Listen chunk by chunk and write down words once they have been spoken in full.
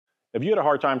If you had a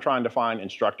hard time trying to find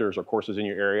instructors or courses in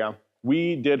your area,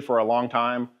 we did for a long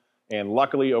time, and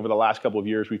luckily over the last couple of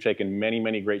years, we've taken many,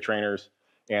 many great trainers,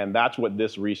 and that's what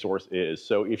this resource is.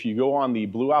 So if you go on the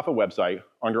Blue Alpha website,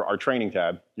 under our training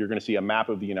tab, you're gonna see a map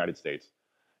of the United States.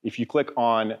 If you click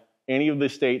on any of the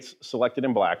states selected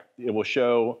in black, it will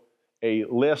show a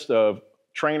list of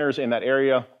trainers in that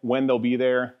area, when they'll be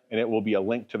there, and it will be a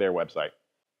link to their website.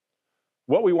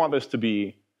 What we want this to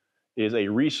be is a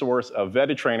resource of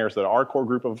vetted trainers that our core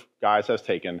group of guys has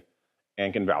taken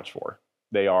and can vouch for.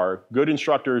 They are good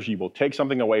instructors. You will take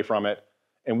something away from it.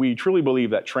 And we truly believe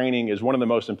that training is one of the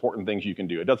most important things you can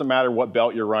do. It doesn't matter what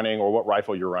belt you're running or what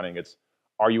rifle you're running. It's,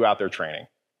 are you out there training?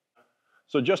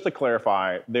 So just to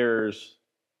clarify, there's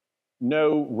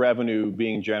no revenue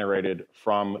being generated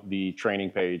from the training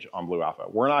page on Blue Alpha.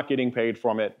 We're not getting paid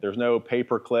from it. There's no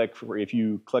pay-per-click. If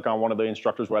you click on one of the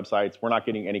instructors' websites, we're not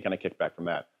getting any kind of kickback from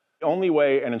that. The only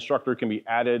way an instructor can be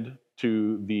added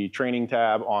to the training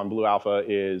tab on Blue Alpha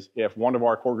is if one of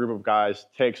our core group of guys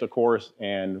takes a course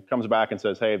and comes back and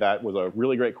says, hey, that was a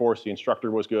really great course, the instructor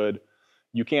was good.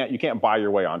 You can't buy your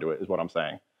way onto it, is what I'm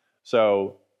saying.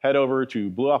 So head over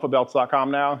to bluealphabelts.com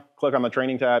now, click on the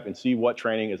training tab, and see what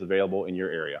training is available in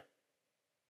your area.